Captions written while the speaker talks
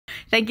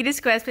Thank you to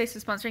Squarespace for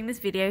sponsoring this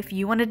video. If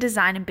you want to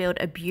design and build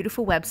a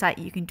beautiful website,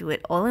 you can do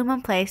it all in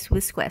one place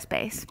with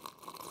Squarespace.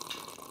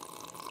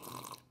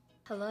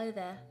 Hello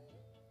there.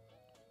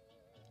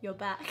 You're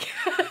back.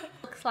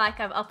 Looks like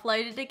I've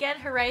uploaded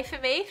again. Hooray for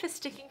me for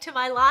sticking to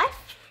my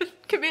life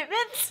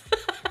commitments.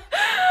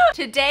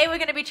 Today we're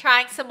going to be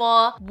trying some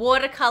more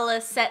watercolor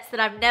sets that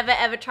I've never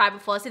ever tried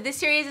before. So this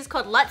series is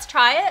called Let's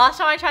Try It. Last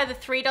time I tried the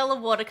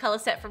 $3 watercolor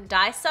set from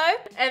Daiso,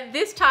 and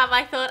this time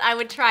I thought I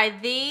would try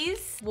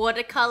these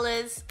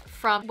watercolors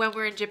from when we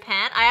were in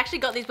Japan. I actually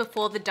got these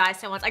before the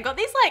Daiso ones. I got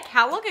these like,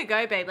 how long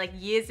ago, babe? Like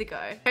years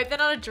ago. Hope they're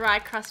not a dry,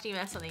 crusty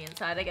mess on the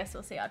inside. I guess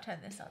we'll see. I'll turn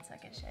this on so I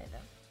can show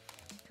them.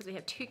 Because we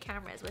have two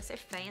cameras. We're so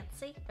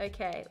fancy.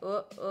 Okay.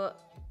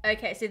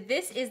 Okay, so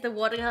this is the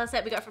watercolor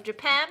set we got from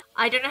Japan.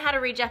 I don't know how to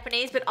read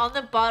Japanese, but on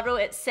the bottle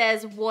it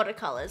says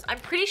watercolors. I'm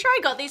pretty sure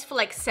I got these for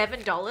like $7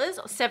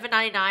 or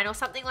 $7.99 or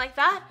something like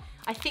that.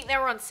 I think they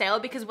were on sale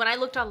because when I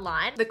looked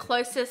online, the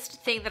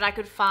closest thing that I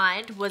could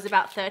find was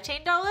about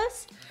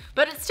 $13.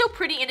 But it's still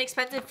pretty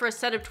inexpensive for a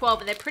set of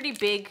 12, and they're pretty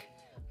big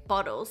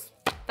bottles.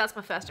 That's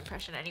my first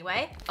impression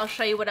anyway. I'll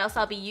show you what else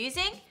I'll be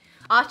using.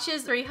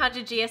 Arches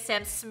 300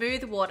 GSM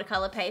smooth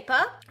watercolor paper,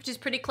 which is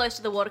pretty close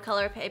to the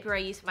watercolor paper I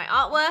use for my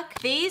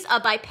artwork. These are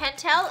by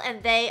Pentel,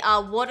 and they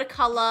are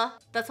watercolor,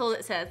 that's all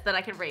it says that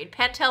I can read.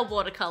 Pentel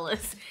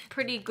watercolors.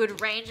 Pretty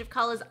good range of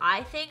colors,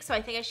 I think, so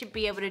I think I should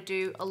be able to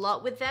do a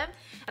lot with them.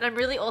 And I'm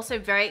really also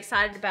very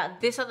excited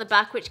about this on the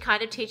back, which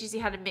kind of teaches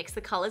you how to mix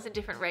the colors in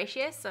different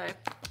ratios, so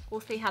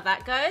we'll see how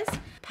that goes.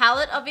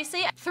 Palette,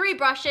 obviously. 3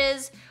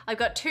 brushes. I've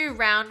got 2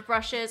 round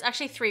brushes.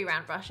 Actually, 3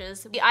 round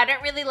brushes. I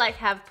don't really like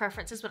have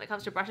preferences when it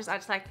comes to brushes. I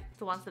just like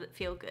the ones that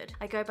feel good.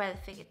 I go by the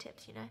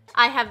fingertips, you know.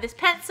 I have this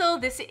pencil.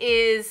 This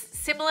is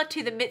similar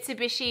to the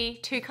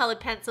Mitsubishi 2-colored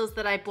pencils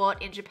that I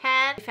bought in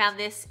Japan. I found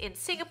this in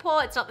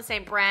Singapore. It's not the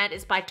same brand.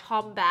 It's by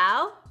Tom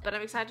Bao, but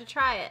I'm excited to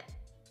try it.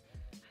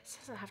 It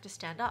says I have to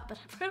stand up, but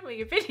I'm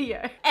filming a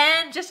video.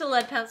 And just a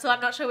lead pencil.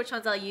 I'm not sure which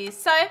ones I'll use.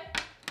 So,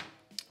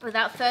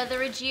 without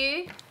further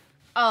ado,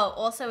 oh,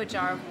 also a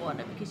jar of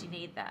water because you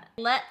need that.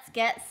 Let's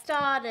get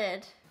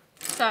started.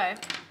 So,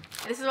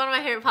 this is one of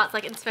my favorite parts,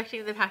 like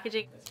inspecting the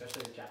packaging.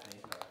 Especially the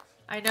Japanese products.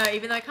 I know,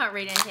 even though I can't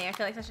read anything, I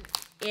feel like such an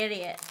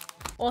idiot.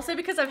 Also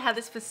because I've had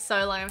this for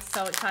so long, I'm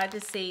so excited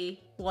to see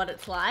what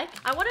it's like.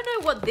 I want to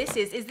know what this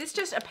is. Is this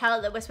just a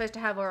palette that we're supposed to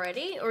have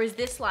already? Or is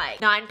this like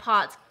 9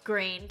 parts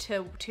green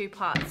to 2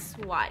 parts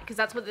white? Because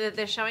that's what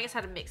they're showing us,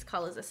 how to mix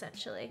colors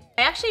essentially.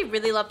 I actually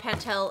really love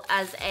Pentel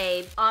as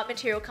a art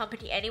material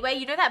company anyway.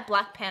 You know that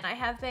black pen I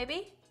have,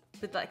 baby?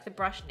 With like the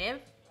brush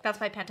nib? That's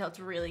by Pentel, it's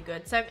really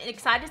good. So I'm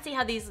excited to see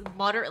how these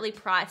moderately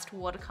priced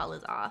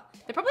watercolors are.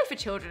 They're probably for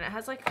children. It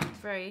has like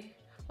very,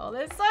 oh,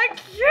 they're so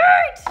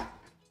cute.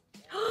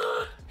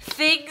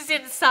 Things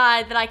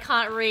inside that I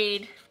can't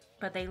read,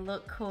 but they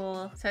look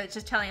cool. So it's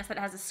just telling us that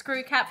it has a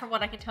screw cap from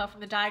what I can tell from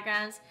the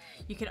diagrams.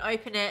 You can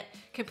open it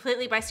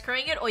completely by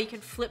screwing it, or you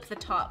can flip the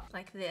top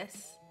like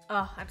this.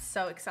 Oh, I'm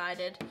so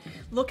excited.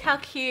 Look how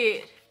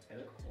cute. They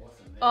look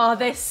awesome. Oh,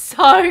 they're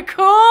so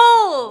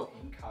cool.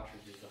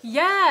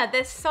 Yeah,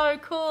 they're so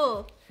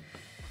cool.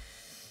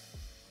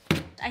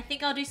 I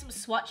think I'll do some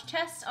swatch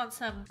tests on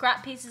some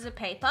scrap pieces of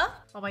paper.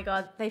 Oh my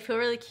God, they feel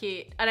really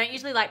cute. I don't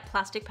usually like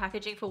plastic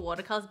packaging for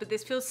watercolors, but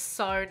this feels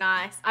so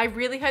nice. I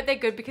really hope they're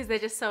good because they're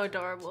just so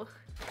adorable.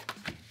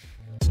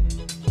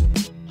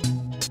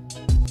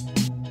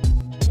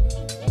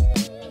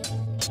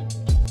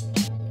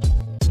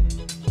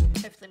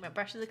 Hopefully my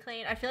brushes are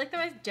clean. I feel like the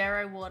most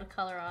Darrow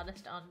watercolor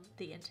artist on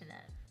the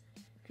internet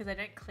because I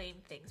don't clean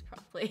things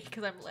properly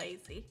because I'm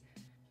lazy.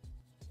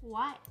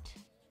 White.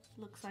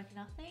 Looks like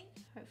nothing.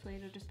 Hopefully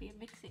it'll just be a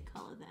mixing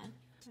color then.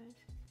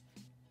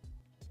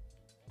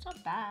 It's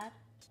not bad.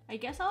 I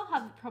guess I'll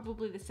have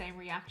probably the same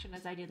reaction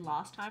as I did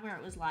last time where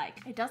it was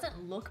like, it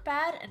doesn't look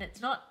bad and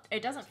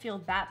it doesn't feel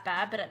that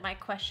bad, but my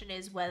question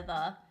is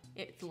whether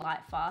it's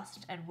light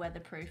fast and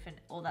weatherproof and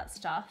all that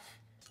stuff,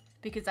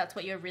 because that's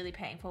what you're really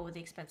paying for with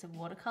the expensive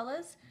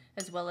watercolors,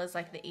 as well as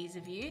like the ease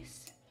of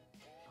use.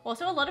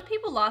 Also, a lot of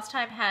people last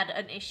time had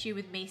an issue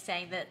with me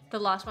saying that the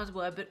last ones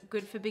were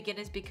good for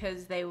beginners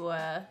because they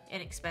were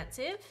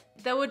inexpensive.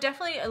 They were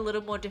definitely a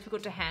little more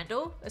difficult to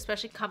handle,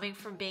 especially coming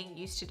from being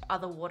used to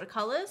other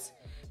watercolors.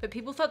 But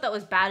people thought that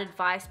was bad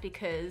advice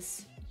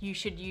because you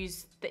should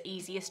use the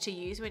easiest to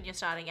use when you're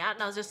starting out.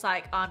 And I was just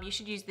like, you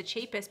should use the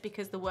cheapest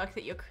because the work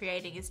that you're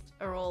creating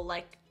are all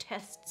like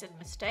tests and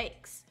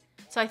mistakes.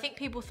 So I think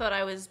people thought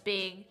I was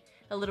being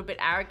a little bit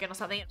arrogant or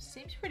something. It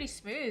seems pretty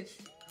smooth.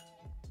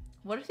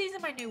 What if these are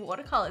my new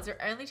watercolors? They're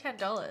only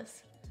 $10. Well,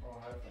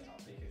 hopefully not,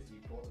 because you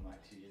bought them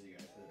like 2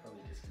 years ago, so they're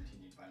probably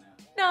discontinued by now.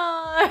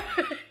 No!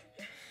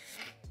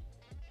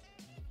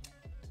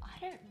 I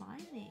don't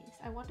mind these.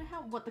 I wonder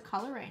what the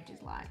color range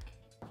is like.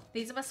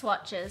 These are my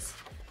swatches.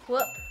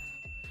 Whoop.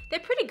 They're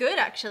pretty good,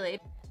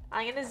 actually.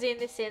 I'm gonna zoom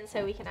this in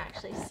so we can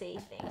actually see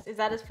things. Is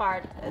that as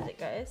far as it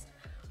goes?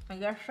 I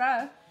guess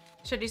so.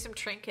 Should I do some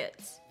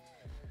trinkets?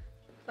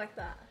 Like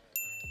that.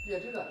 Yeah,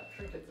 do that.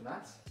 Trinkets and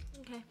mats.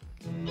 Okay.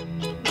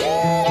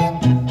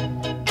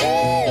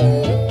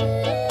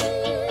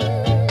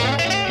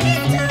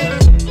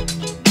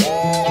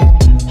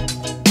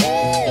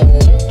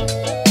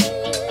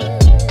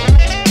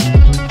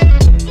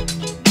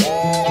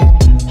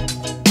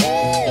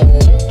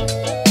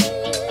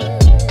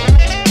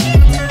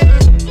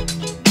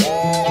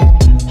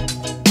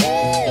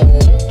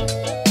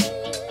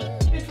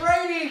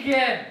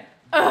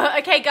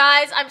 Okay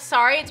guys, I'm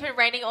sorry it's been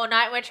raining all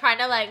night. We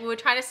were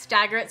trying to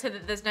stagger it so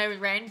that there's no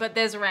rain, but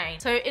there's rain.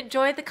 So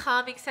enjoy the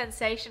calming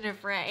sensation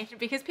of rain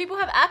because people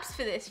have apps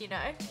for this, you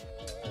know.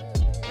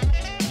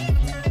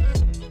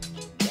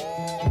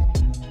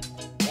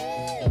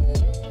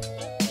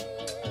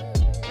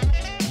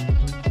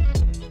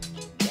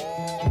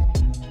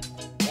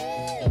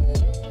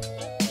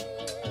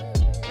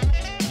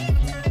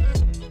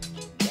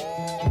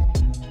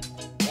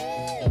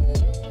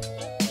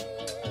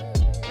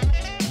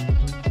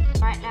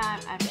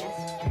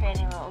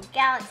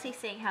 Galaxy,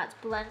 seeing how it's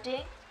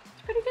blending.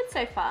 It's pretty good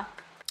so far.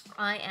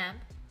 I am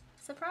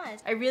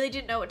surprised. I really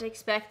didn't know what to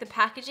expect. The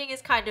packaging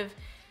is kind of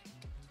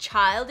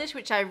childish,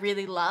 which I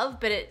really love,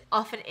 but it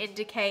often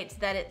indicates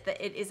that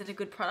it isn't a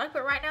good product.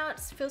 But right now it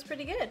feels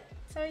pretty good.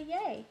 So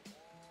yay.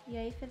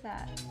 Yay for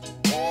that.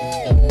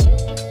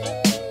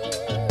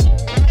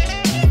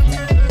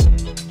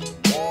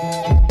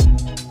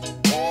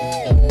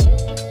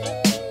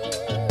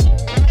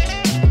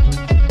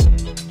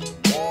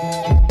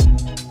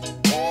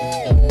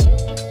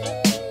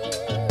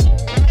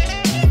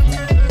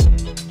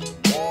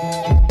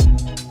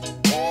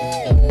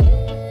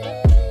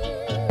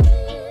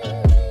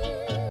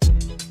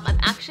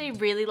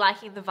 Really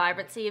liking the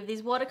vibrancy of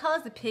these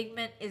watercolors. The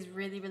pigment is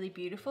really, really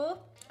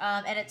beautiful.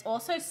 And it's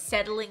also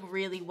settling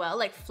really well,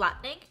 like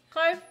flattening.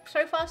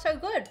 So far so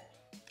good.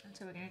 And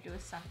so we're gonna do a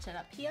sunset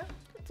up here.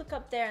 Let's look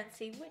up there and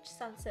see which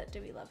sunset do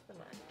we love the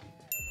most.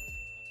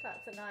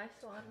 That's a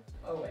nice one.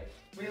 Oh wait,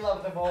 we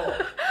love them all.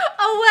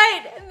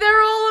 Oh wait,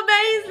 they're all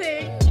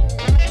amazing.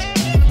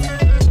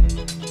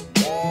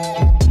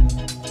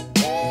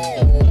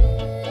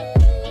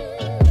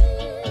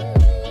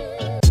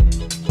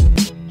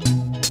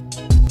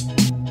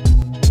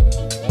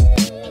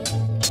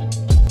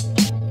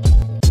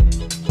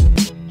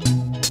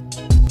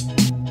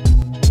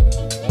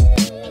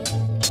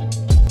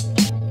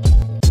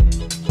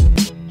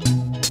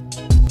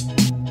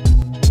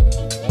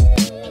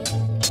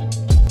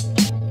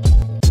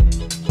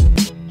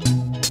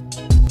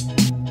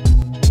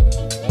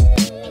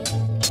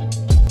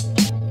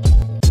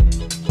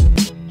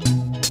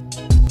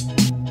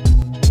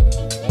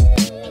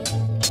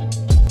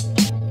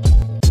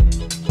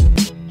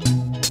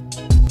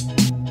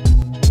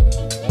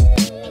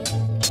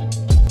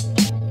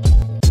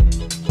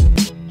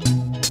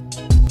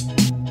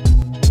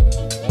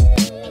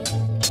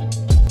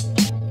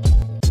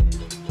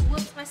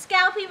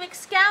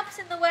 Scalp's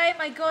in the way,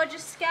 my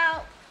gorgeous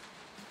scalp.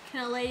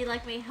 Can a lady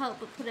like me help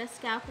but put her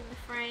scalp in the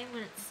frame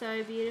when it's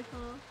so beautiful?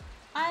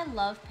 I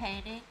love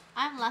painting.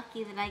 I'm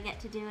lucky that I get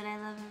to do what I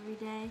love every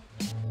day.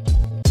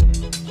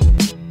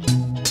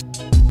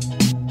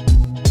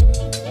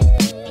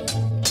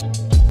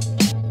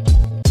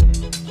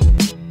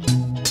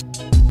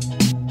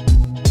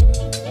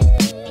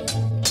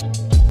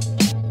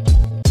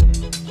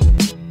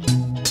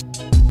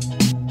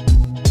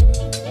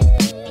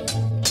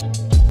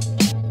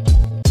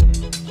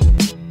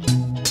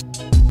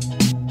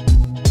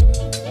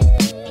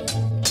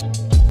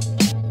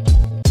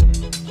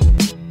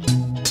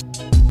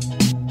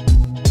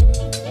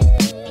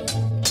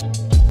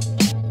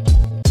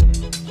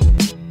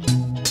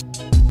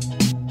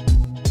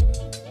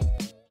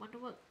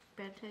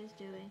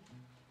 Doing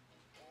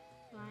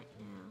right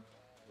now.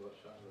 What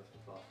shot was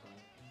this last time?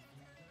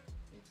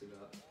 It's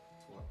about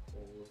what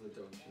all of the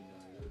dogs you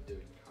know are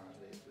doing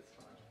currently at this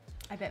time.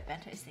 I bet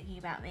Bento's thinking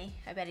about me.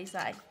 I bet he's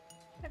like,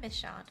 I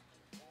miss Sha'an.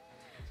 It's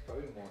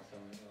probably more so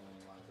along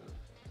the lines of,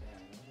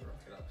 damn,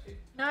 what the rocket up to?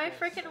 No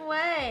freaking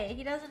way.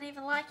 He doesn't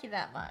even like you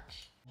that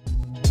much.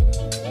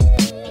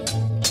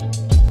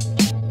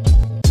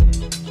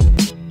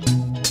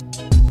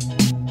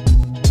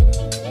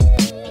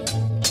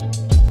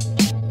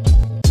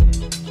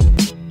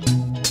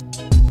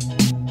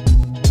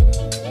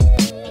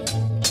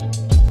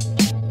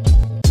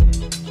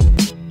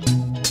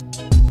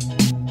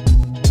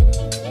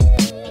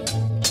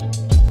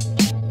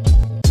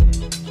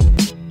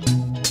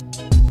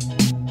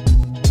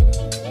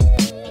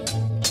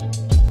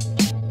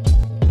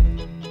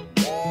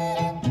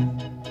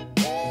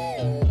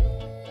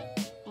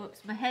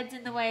 Head's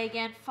in the way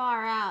again,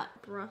 far out.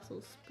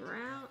 Brussels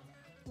sprout.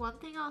 One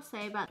thing I'll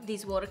say about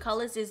these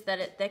watercolors is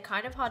that they're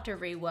kind of hard to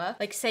rework.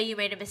 Like say you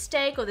made a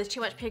mistake or there's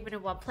too much pigment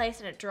in one place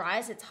and it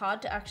dries, it's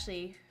hard to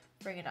actually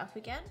bring it up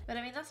again. But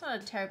I mean, that's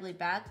not a terribly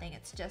bad thing.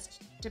 It's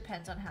just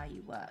depends on how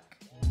you work.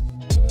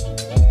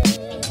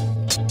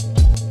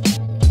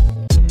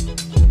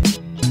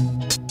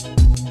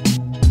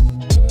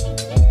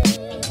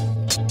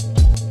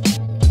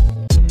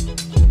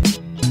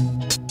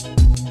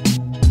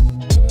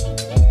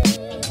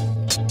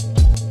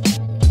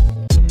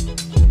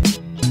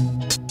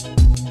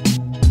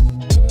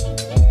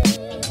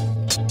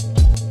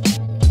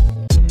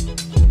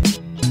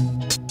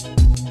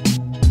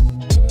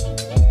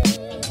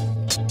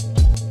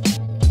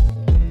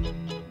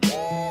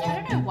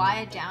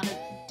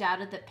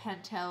 Doubted that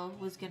Pentel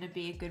was going to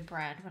be a good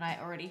brand when I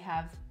already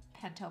have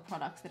Pentel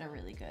products that are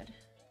really good.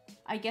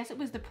 I guess it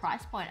was the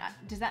price point.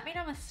 Does that mean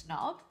I'm a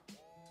snob?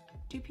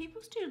 Do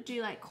people still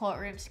do like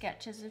courtroom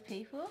sketches of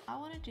people? I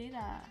want to do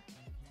that.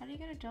 How do you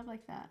get a job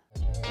like that?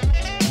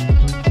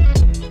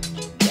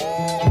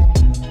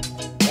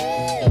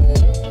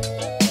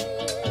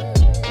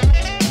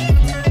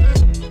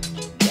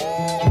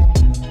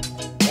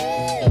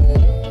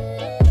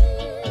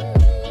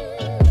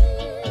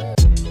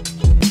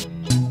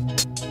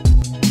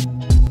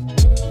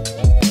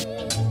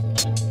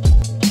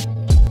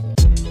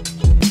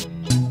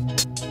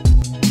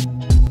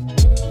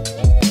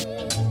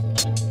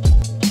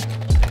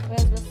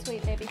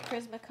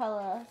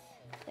 Prismacolor.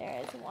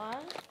 There is one.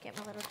 Get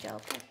my little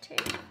gel pen too.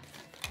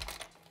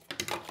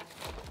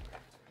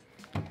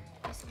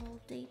 There's some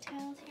little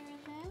details here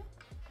and there.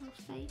 Little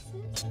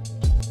faces.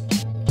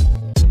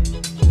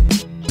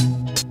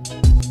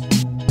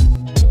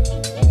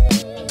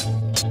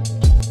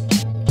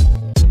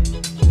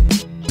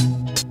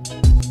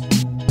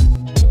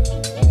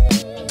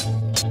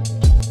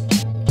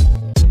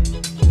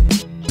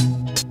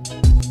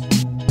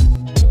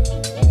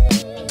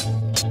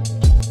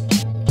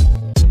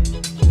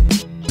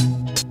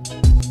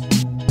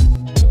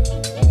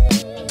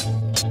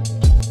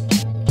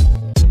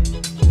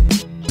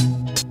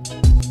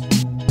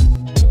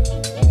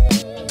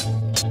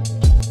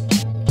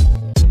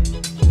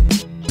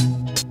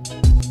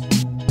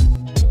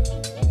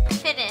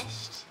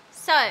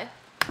 So,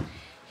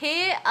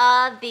 here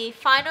are the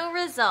final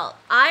result.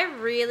 I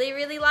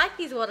really like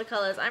these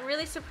watercolors. I'm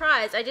really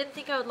surprised. I didn't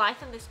think I would like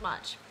them this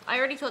much. I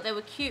already thought they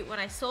were cute when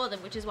I saw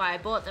them, which is why I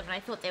bought them, and I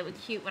thought they were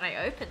cute when I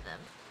opened them.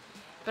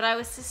 But I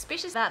was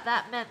suspicious that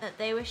that meant that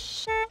they were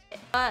shit.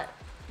 But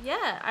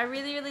yeah, I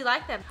really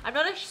like them. I'm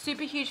not a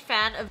super huge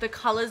fan of the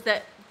colors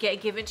that get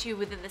given to you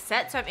within the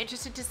set, so I'm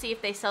interested to see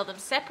if they sell them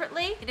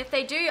separately. And if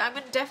they do, I'm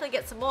going to definitely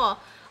get some more.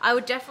 I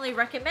would definitely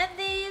recommend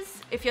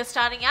these. If you're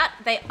starting out,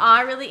 they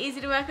are really easy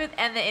to work with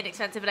and they're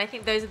inexpensive, and I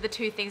think those are the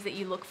two things that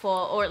you look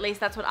for, or at least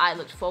that's what I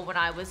looked for when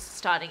I was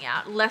starting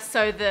out. Less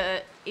so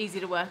the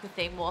easy to work with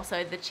thing, more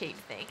so the cheap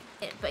thing.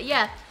 But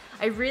yeah,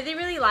 I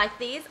really like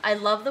these. I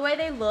love the way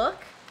they look.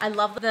 I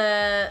love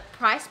the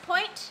price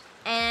point,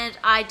 and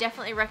I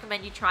definitely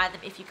recommend you try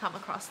them if you come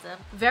across them.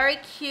 Very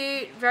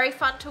cute, very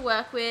fun to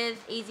work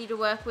with, easy to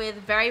work with,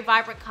 very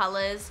vibrant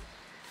colors.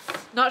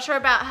 Not sure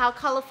about how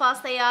color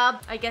fast they are.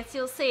 I guess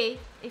you'll see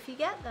if you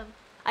get them.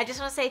 I just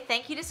want to say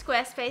thank you to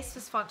Squarespace for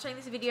sponsoring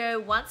this video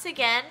once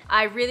again.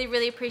 I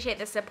really appreciate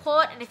the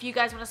support, and if you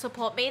guys want to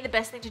support me, the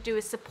best thing to do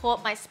is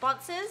support my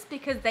sponsors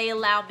because they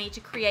allow me to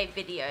create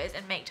videos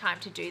and make time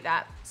to do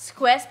that.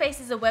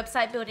 Squarespace is a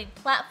website building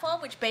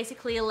platform which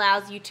basically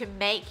allows you to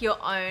make your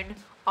own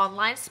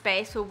online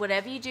space for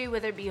whatever you do,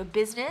 whether it be your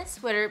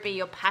business, whether it be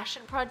your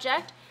passion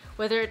project,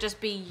 whether it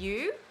just be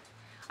you.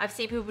 I've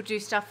seen people do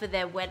stuff for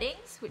their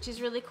weddings, which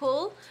is really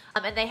cool.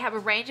 And they have a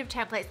range of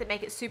templates that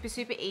make it super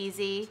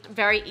easy,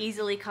 very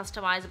easily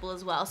customizable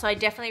as well. So I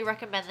definitely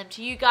recommend them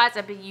to you guys.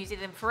 I've been using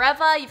them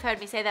forever. You've heard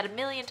me say that a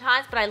million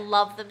times, but I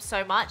love them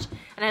so much.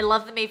 And I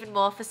love them even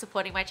more for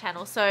supporting my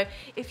channel. So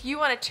if you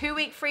want a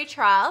 2-week free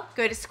trial,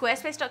 go to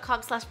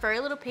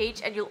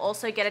squarespace.com/furrylittlepeach and you'll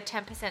also get a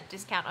 10%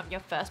 discount on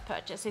your first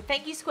purchase. So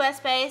thank you,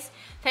 Squarespace.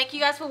 Thank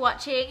you guys for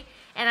watching.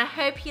 And I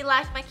hope you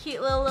like my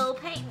cute little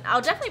painting.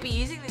 I'll definitely be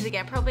using these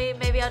again. Probably,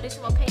 maybe I'll do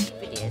some more painting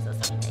videos or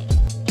something.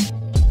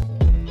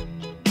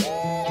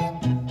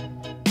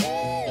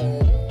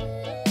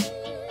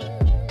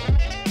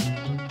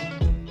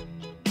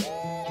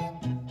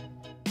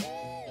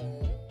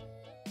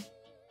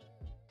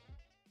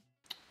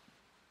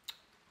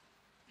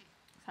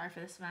 Sorry for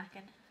the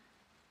smacking.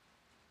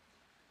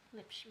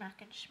 Lip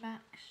smacking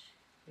smacks.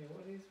 Yeah,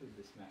 what is with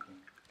the smacking?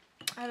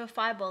 I have a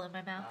fireball in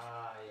my mouth.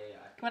 Ah, yeah.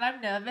 When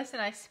I'm nervous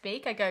and I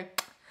speak, I go...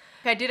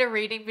 I did a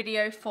reading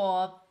video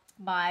for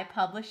my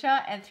publisher,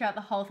 and throughout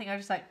the whole thing I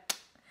was just like...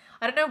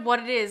 I don't know what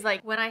it is.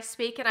 Like, when I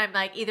speak and I'm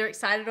like either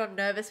excited or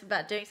nervous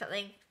about doing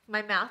something,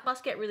 my mouth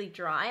must get really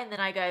dry, and then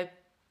I go...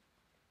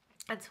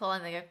 and swallow,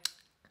 and I go...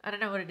 I don't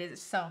know what it is.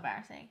 It's so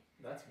embarrassing.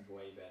 That's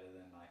way better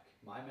than, like...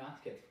 My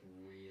mouth gets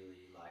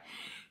really,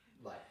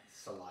 like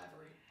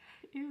salivary.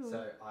 Ew.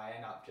 So I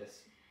end up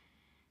just...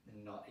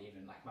 not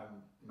even, like,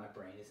 my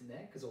brain isn't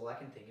there, because all I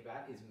can think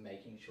about is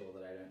making sure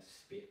that I don't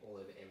spit all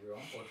over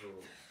everyone or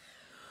drool.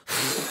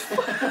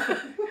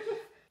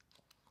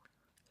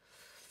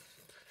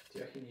 Do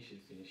you reckon you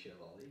should finish your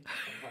lolly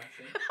sometime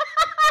soon?